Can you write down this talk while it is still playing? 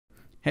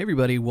Hey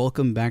everybody,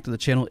 welcome back to the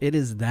channel. It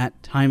is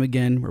that time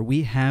again where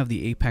we have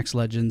the Apex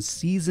Legends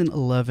Season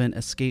 11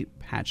 Escape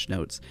patch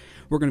notes.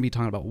 We're going to be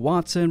talking about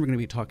Wattson, we're going to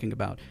be talking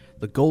about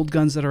the gold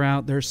guns that are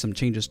out. There's some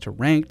changes to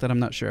rank that I'm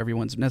not sure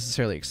everyone's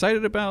necessarily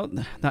excited about.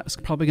 That's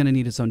probably going to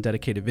need its own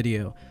dedicated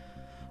video.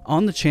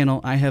 On the channel,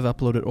 I have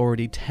uploaded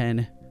already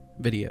 10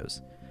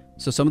 videos.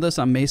 So some of this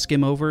I may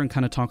skim over and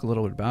kind of talk a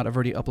little bit about. I've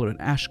already uploaded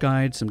Ash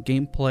Guide, some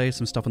gameplay,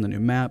 some stuff on the new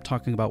map,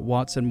 talking about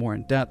Wattson more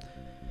in depth.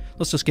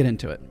 Let's just get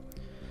into it.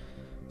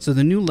 So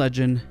the new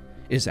legend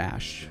is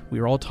Ash. We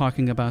were all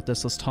talking about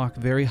this. Let's talk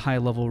very high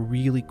level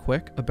really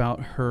quick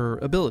about her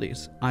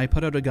abilities. I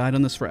put out a guide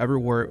on this forever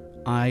where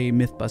I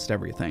myth bust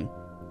everything.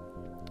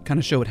 Kind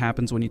of show what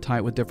happens when you tie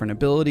it with different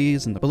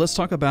abilities. But let's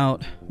talk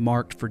about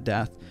Marked for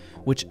Death,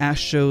 which Ash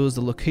shows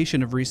the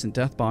location of recent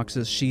death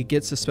boxes. She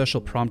gets a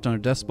special prompt on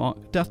her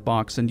death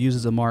box and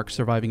uses a mark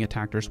surviving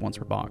attackers once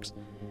per box.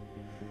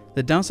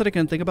 The downside I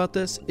can think about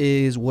this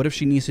is what if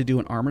she needs to do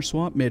an armor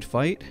swap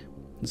mid-fight?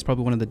 It's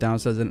probably one of the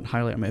downsides I didn't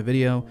highlight in my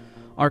video.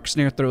 Arc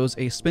Snare throws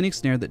a spinning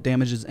snare that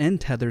damages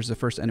and tethers the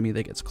first enemy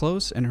that gets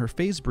close, and her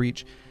Phase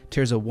Breach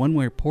tears a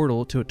one-way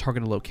portal to a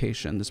targeted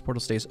location. This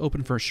portal stays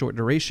open for a short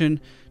duration,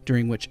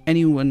 during which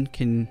anyone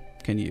can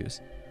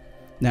use.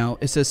 Now,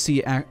 it says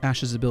see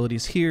Ash's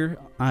abilities here.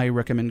 I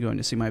recommend going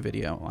to see my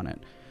video on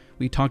it.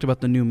 We talked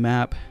about the new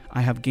map. I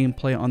have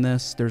gameplay on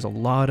this. There's a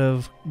lot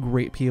of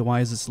great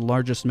POIs. It's the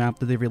largest map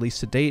that they've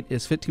released to date.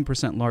 It's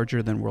 15%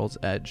 larger than World's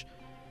Edge.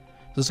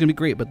 So it's going to be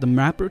great, but the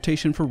map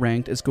rotation for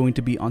ranked is going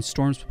to be on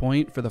Storm's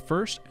Point for the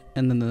first,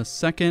 and then the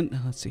second,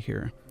 let's see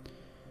here.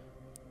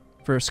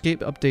 For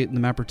Escape update, the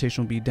map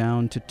rotation will be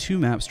down to 2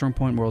 maps, Storm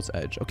Point and World's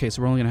Edge. Okay, so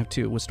we're only going to have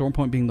 2. With Storm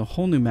Point being the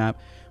whole new map,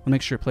 we'll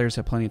make sure players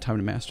have plenty of time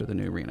to master the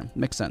new arena.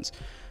 Makes sense.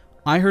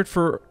 I heard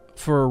for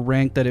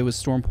ranked that it was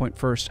Storm Point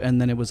first,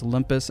 and then it was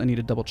Olympus. I need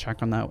to double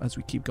check on that as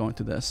we keep going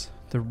through this.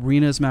 The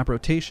arena's map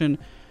rotation.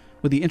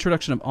 With the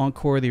introduction of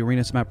Encore, the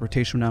arena's map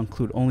rotation will now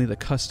include only the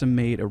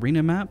custom-made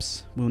arena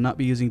maps. We will not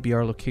be using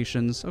BR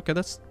locations. Okay,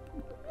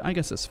 I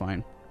guess that's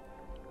fine.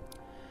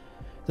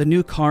 The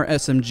new car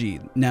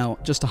SMG. Now,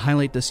 just to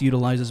highlight, this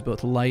utilizes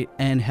both light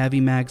and heavy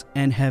mags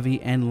and heavy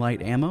and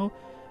light ammo.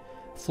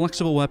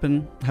 Flexible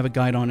weapon, have a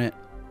guide on it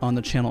on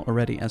the channel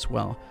already as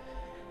well.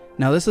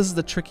 Now, this is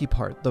the tricky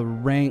part, the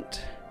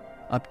ranked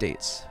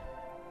updates.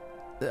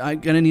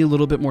 I'm going to need a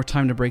little bit more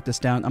time to break this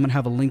down. I'm going to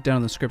have a link down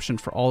in the description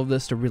for all of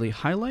this to really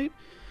highlight.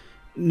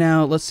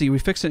 Now, let's see. We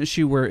fixed an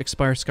issue where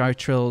expired sky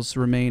trails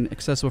remain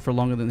accessible for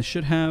longer than they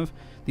should have.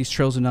 These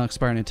trails will now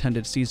expire in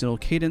intended seasonal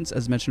cadence,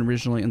 as mentioned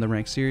originally in the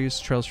ranked series.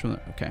 Trails from the...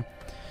 Okay.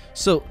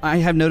 So, I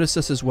have noticed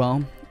this as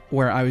well,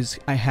 where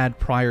I had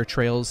prior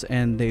trails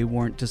and they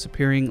weren't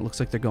disappearing. It looks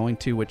like they're going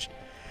to, which...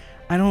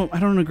 I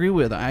don't agree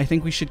with. I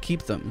think we should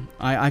keep them.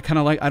 I kind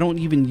of like, I don't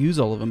even use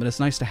all of them, but it's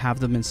nice to have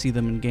them and see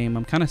them in game.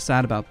 I'm kind of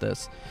sad about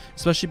this,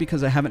 especially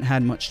because I haven't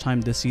had much time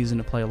this season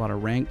to play a lot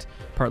of ranked,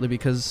 partly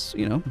because,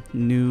 you know,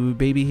 new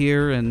baby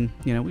here and,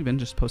 you know, we've been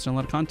just posting a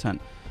lot of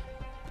content.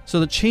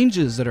 So the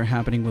changes that are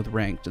happening with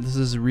ranked, this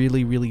is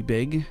really, really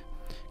big.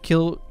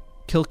 Kill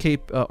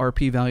cape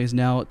RP values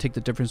now take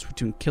the difference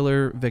between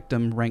killer,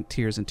 victim, ranked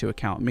tiers into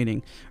account,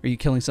 meaning are you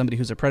killing somebody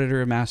who's a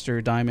predator, master,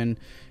 diamond,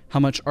 how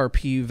much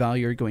RP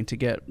value you're going to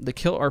get. The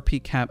kill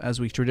RP cap,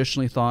 as we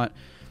traditionally thought,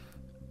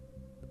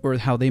 or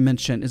how they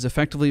mentioned, is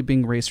effectively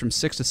being raised from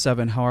 6 to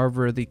 7.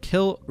 However, the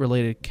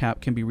kill-related cap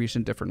can be reached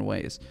in different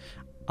ways.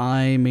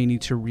 I may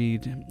need to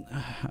read.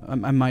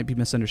 I might be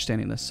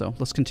misunderstanding this, so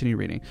let's continue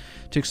reading.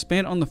 To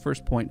expand on the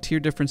first point, tier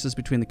differences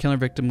between the killer and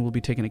victim will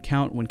be taken into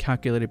account when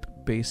calculated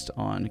based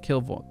on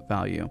kill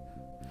value.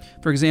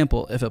 For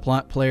example, if a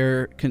plat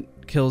player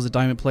kills a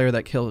diamond player,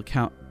 that kill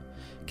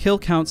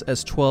counts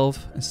as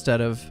 12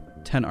 instead of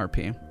 10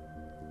 RP.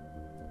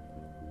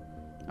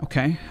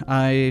 Okay,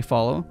 I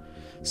follow.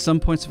 Some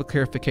points of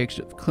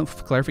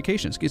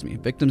clarification, excuse me.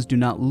 Victims do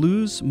not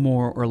lose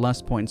more or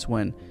less points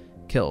when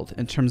killed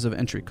in terms of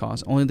entry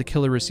cost. Only the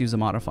killer receives a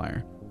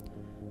modifier.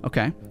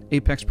 Okay,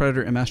 Apex,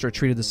 Predator, and Master are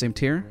treated the same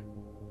tier.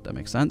 That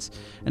makes sense.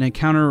 An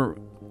encounter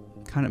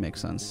kind of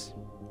makes sense.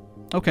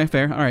 Okay,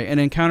 fair. All right, an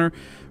encounter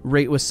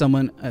rate with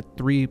someone at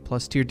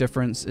 3+ tier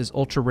difference is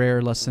ultra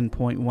rare, less than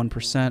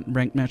 0.1%.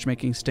 Ranked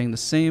matchmaking staying the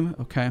same.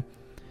 Okay.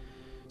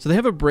 So they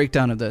have a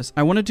breakdown of this.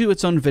 I want to do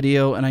its own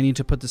video, and I need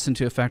to put this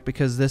into effect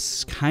because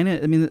this kind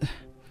of, I mean,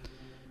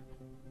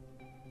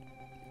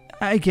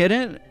 I get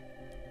it,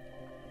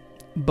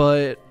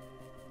 but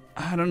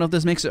I don't know if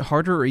this makes it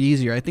harder or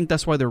easier. I think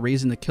that's why they're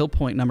raising the kill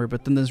point number,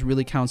 but then this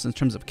really counts in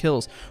terms of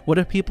kills. What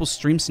if people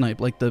stream snipe,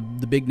 like the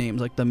big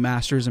names, like the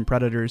Masters and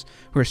Predators,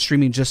 who are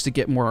streaming just to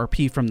get more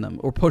RP from them,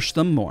 or push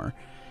them more?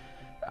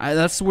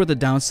 That's where the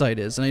downside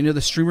is. And I know the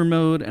streamer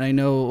mode, and I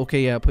know,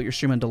 okay, yeah, put your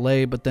stream on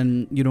delay, but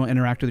then you don't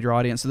interact with your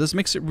audience. So this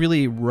makes it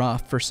really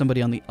rough for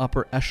somebody on the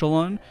upper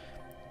echelon.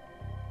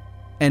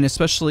 And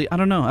especially, I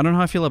don't know how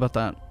I feel about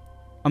that.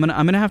 I'm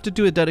gonna have to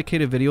do a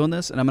dedicated video on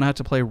this, and I'm gonna have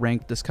to play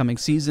ranked this coming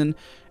season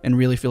and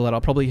really feel that.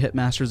 I'll probably hit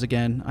Masters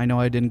again. I know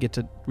I didn't get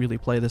to really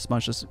play this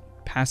much this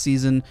past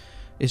season.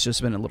 It's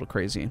just been a little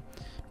crazy,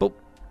 but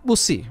we'll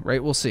see,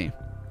 right? We'll see.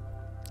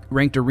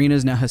 Ranked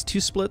arenas now has 2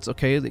 splits,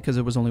 okay, because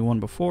it was only 1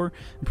 before.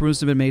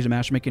 Improvements have been made to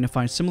matchmaking to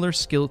find similar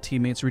skilled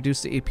teammates,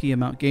 reduce the AP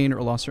amount gained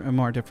or loss or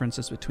MR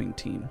differences between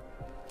team.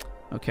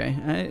 Okay,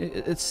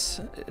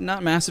 it's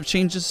not massive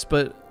changes,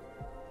 but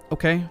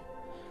okay.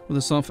 With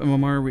a soft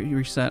MMR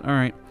reset. All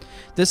right,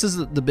 this is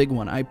the big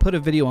one. I put a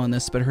video on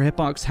this, but her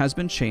hitbox has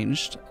been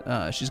changed.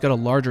 She's got a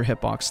larger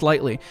hitbox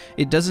slightly.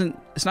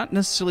 It's not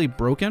necessarily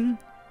broken.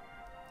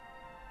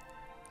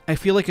 I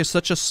feel like it's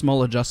such a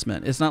small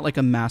adjustment. It's not like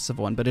a massive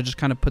one, but it just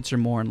kind of puts her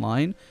more in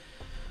line.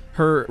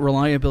 Her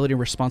reliability and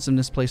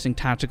responsiveness placing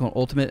tactical and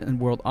ultimate and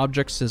world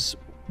objects is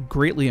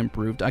greatly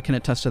improved. I can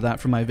attest to that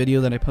from my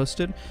video that I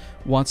posted.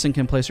 Wattson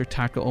can place her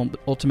tactical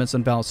ultimates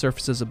on valid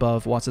surfaces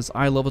above Wattson's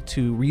eye level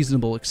to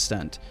reasonable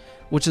extent,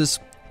 which is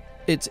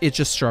it's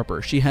just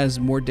sharper. She has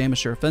more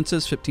damage to her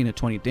offenses, 15 to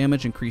 20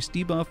 damage, increased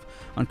debuff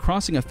on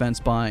crossing a fence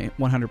by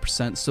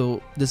 100%.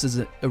 So this is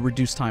a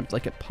reduced time,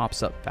 like it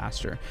pops up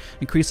faster.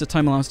 Increase the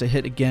time allowance to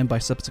hit again by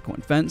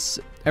subsequent fence.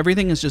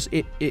 Everything is just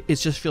it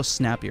just feels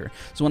snappier.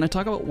 So when I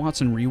talk about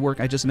Wattson rework,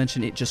 I just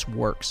mentioned it just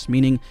works,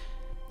 meaning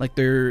like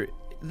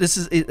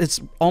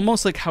it's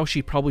almost like how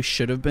she probably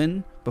should have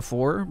been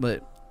before,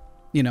 but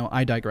you know,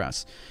 I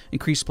digress.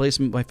 Increased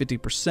placement by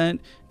 50%,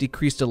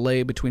 decreased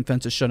delay between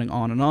fences shutting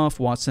on and off.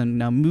 Wattson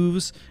now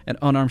moves at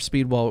unarmed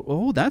speed while,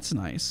 oh, that's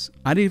nice.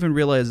 I didn't even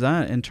realize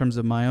that in terms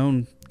of my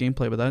own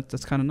gameplay, but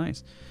that's kind of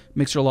nice.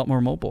 Makes her a lot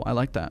more mobile. I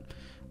like that.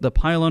 The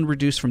pylon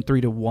reduced from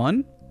 3 to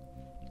 1.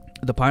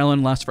 The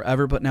pylon lasts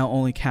forever, but now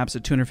only caps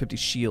at 250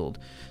 shield.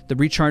 The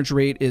recharge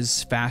rate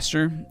is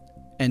faster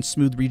and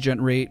smooth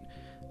regen rate.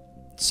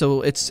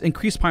 So it's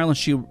increased pylon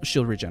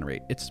shield regen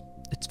rate. It's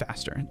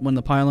faster. When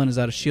the pylon is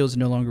out of shields, it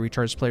no longer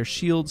recharges players'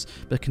 shields,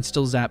 but can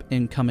still zap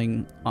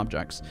incoming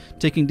objects.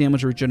 Taking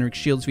damage regenerates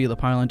shields via the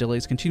pylon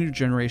delays continued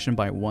generation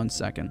by 1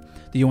 second.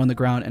 The U on the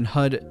ground and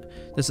HUD,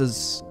 this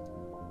is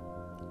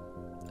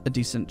a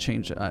decent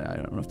change. I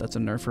don't know if that's a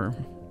nerf or,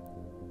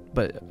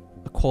 but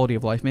a quality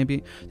of life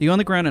maybe. The U on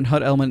the ground and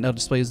HUD element now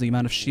displays the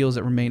amount of shields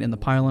that remain in the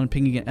pylon.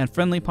 Pinging it and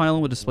friendly pylon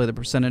will display the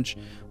percentage,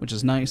 which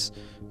is nice.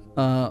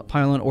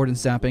 Pylon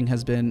ordnance zapping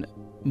has been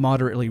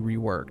moderately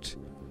reworked.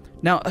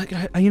 Now,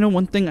 you know,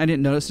 one thing I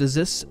didn't notice, does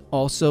this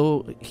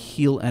also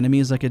heal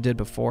enemies like it did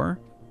before?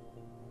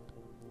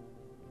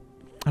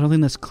 I don't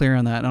think that's clear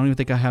on that. I don't even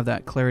think I have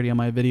that clarity on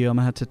my video. I'm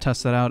going to have to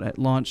test that out at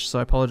launch, so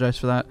I apologize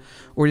for that.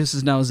 Or this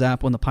is now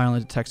zap when the pylon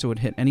detects it would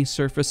hit any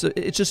surface.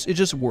 It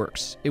just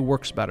works. It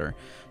works better.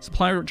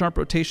 Supply drop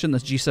rotation,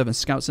 there's G7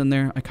 scouts in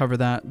there. I cover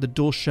that. The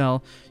dual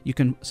shell, you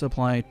can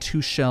supply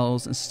 2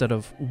 shells instead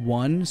of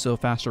 1, so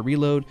faster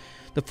reload.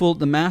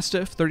 The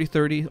Mastiff,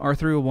 3030,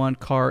 R301,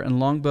 Car, and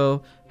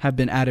Longbow have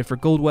been added for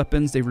gold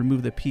weapons. They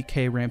removed the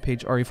PK,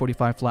 Rampage,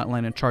 RE45,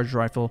 Flatline, and Charged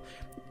Rifle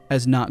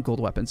as not gold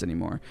weapons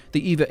anymore.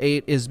 The EVA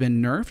 8 has been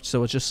nerfed,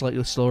 so it's just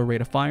slightly slower rate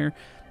of fire.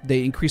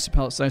 They increased the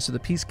pellet size, so the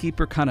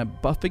Peacekeeper kind of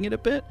buffing it a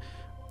bit.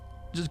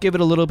 Just give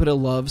it a little bit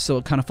of love, so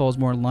it kind of falls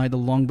more in line. The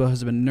Longbow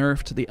has been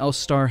nerfed. The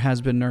L-Star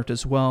has been nerfed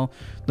as well.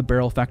 The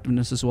barrel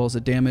effectiveness as well as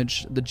the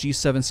damage. The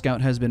G7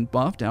 Scout has been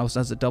buffed. It also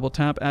has a double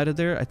tap added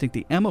there. I think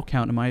the ammo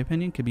count, in my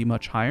opinion, could be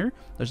much higher.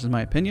 That's just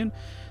my opinion.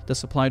 The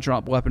supply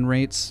drop weapon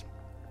rates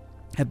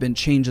have been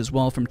changed as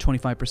well from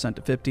 25%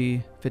 to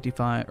 50,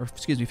 55, or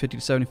excuse me, 50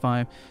 to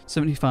 75,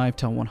 75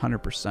 to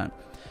 100%.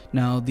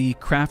 Now the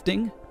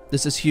crafting,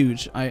 this is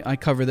huge. I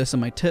cover this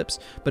in my tips,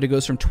 but it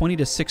goes from 20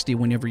 to 60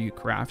 whenever you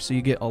craft, so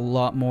you get a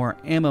lot more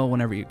ammo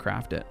whenever you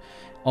craft it.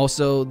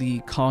 Also, the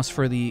cost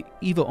for the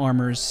EVA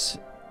armors,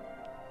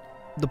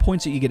 the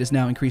points that you get is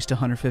now increased to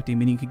 150,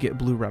 meaning you could get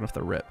blue right off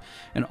the rip.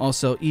 And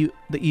also, the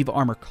EVA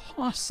armor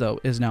cost,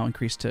 though, is now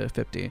increased to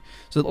 50.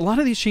 So a lot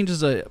of these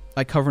changes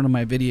I covered in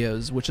my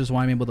videos, which is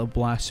why I'm able to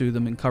blast through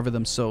them and cover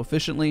them so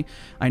efficiently.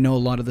 I know a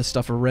lot of this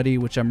stuff already,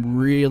 which I'm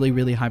really,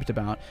 really hyped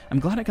about. I'm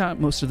glad I got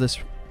most of this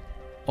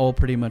all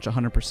pretty much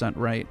 100%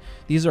 right.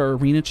 These are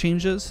arena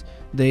changes.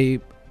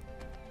 They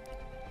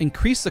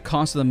increase the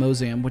cost of the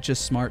Mosam, which is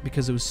smart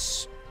because it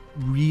was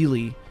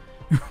really,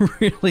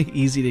 really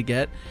easy to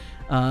get.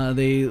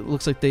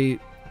 Looks like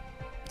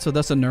so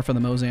that's a nerf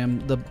on the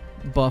Mosam. The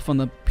buff on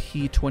the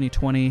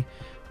P2020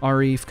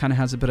 Arif kind of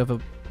has a bit of a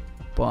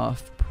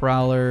buff.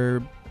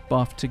 Prowler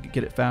buff to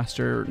get it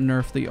faster.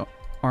 Nerf the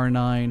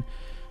R9.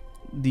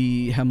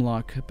 The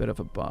Hemlock, a bit of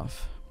a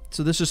buff.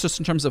 So this is just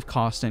in terms of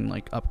costing,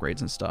 like upgrades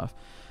and stuff.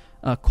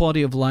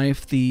 Quality of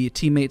life, the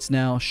teammates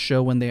now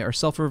show when they are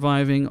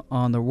self-reviving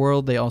on the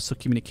world. They also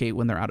communicate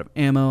when they're out of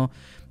ammo.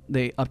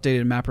 They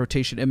updated map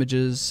rotation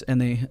images, and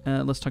they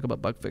let's talk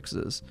about bug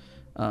fixes.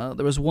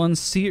 There was one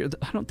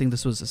I don't think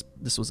this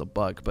was a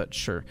bug, but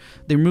sure.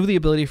 They removed the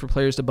ability for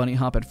players to bunny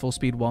hop at full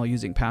speed while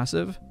using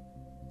passive.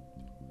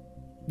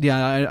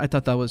 Yeah, I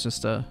thought that was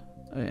just a.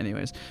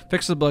 Anyways,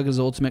 fix the bug is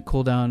ultimate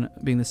cooldown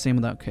being the same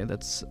without. Okay,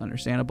 that's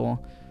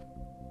understandable.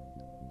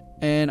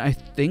 And I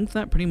think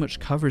that pretty much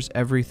covers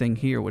everything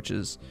here, which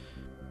is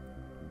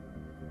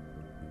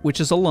which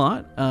is a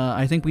lot.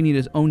 I think we need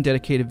his own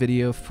dedicated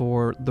video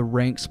for the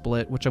rank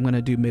split, which I'm going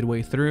to do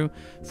midway through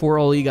for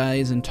all you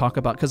guys and talk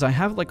about, because I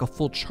have like a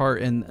full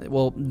chart, and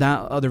well, that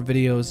other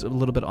video is a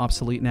little bit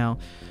obsolete now.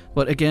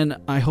 But again,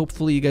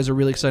 hopefully you guys are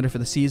really excited for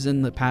the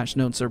season. The patch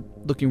notes are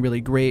looking really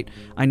great.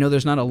 I know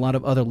there's not a lot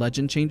of other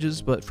legend changes,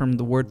 but from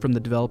the word from the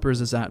developers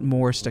is that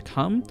more is to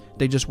come.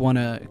 They just want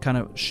to kind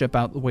of ship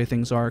out the way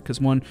things are, because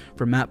one,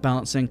 for map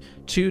balancing,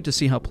 two, to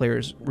see how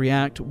players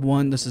react,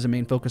 one, this is a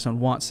main focus on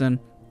Wattson,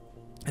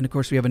 and of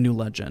course we have a new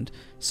legend.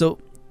 So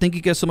thank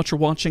you guys so much for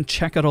watching.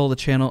 Check out all the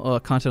channel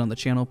content on the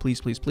channel,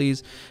 please, please,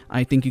 please.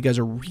 I think you guys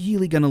are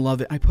really going to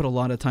love it. I put a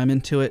lot of time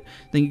into it.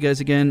 Thank you guys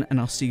again, and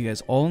I'll see you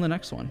guys all in the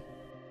next one.